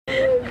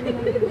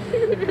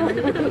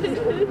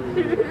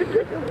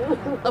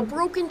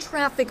broken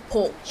traffic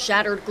pole,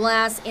 shattered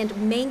glass, and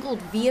mangled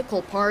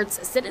vehicle parts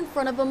sit in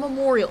front of a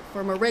memorial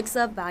for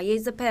Marixa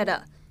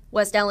Valle-Zepeda.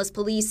 West Allis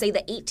police say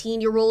the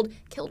 18-year-old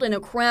killed in a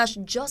crash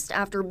just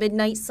after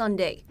midnight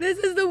Sunday. This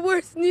is the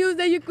worst news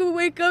that you could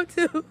wake up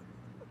to.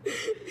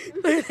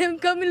 For them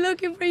coming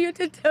looking for you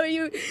to tell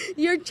you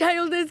your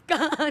child is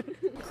gone.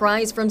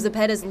 Cries from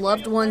Zepeda's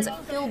loved ones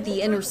filled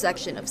the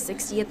intersection of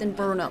 60th and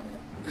Burnham.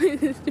 My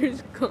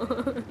sister's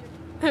gone.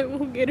 I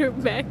won't get her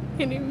back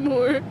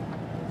anymore.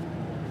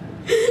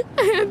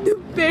 I have to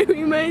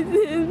bury my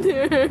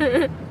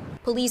sister.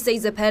 Police say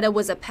Zepeda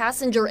was a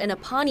passenger in a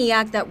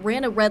Pontiac that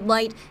ran a red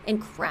light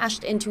and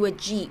crashed into a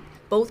Jeep.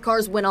 Both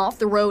cars went off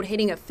the road,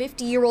 hitting a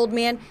 50-year-old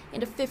man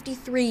and a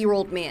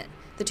 53-year-old man.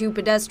 The two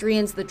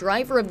pedestrians, the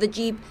driver of the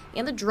Jeep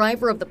and the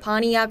driver of the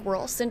Pontiac, were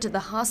all sent to the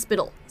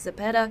hospital.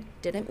 Zepeda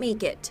didn't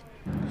make it.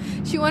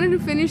 She wanted to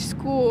finish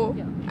school.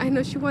 I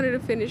know she wanted to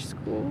finish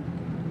school.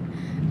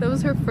 That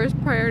was her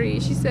first priority.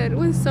 She said,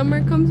 when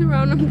summer comes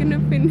around, I'm gonna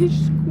finish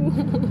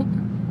school.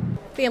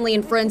 Family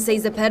and friends say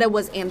Zepeda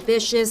was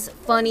ambitious,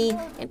 funny,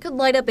 and could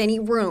light up any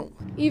room.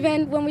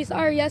 Even when we saw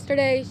her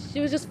yesterday, she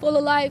was just full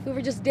of life. We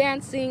were just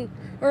dancing.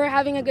 We were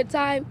having a good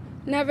time.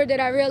 Never did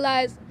I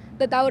realize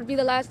that that would be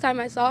the last time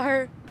I saw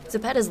her.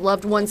 Zepeda's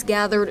loved ones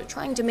gathered,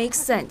 trying to make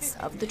sense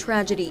of the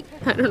tragedy.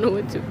 I don't know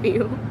what to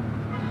feel.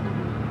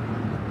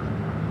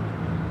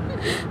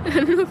 I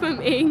don't know if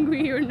I'm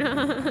angry or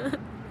not.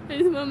 I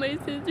just want my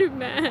sister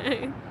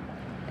back.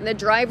 And the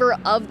driver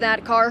of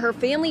that car, her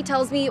family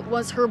tells me,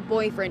 was her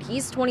boyfriend.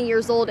 He's 20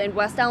 years old, and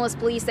West Allis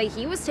police say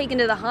he was taken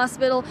to the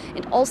hospital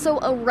and also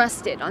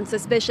arrested on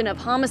suspicion of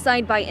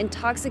homicide by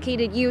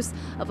intoxicated use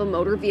of a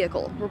motor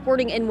vehicle.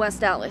 Reporting in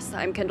West Allis,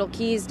 I'm Kendall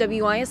Keys,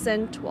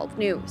 WISN 12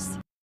 News.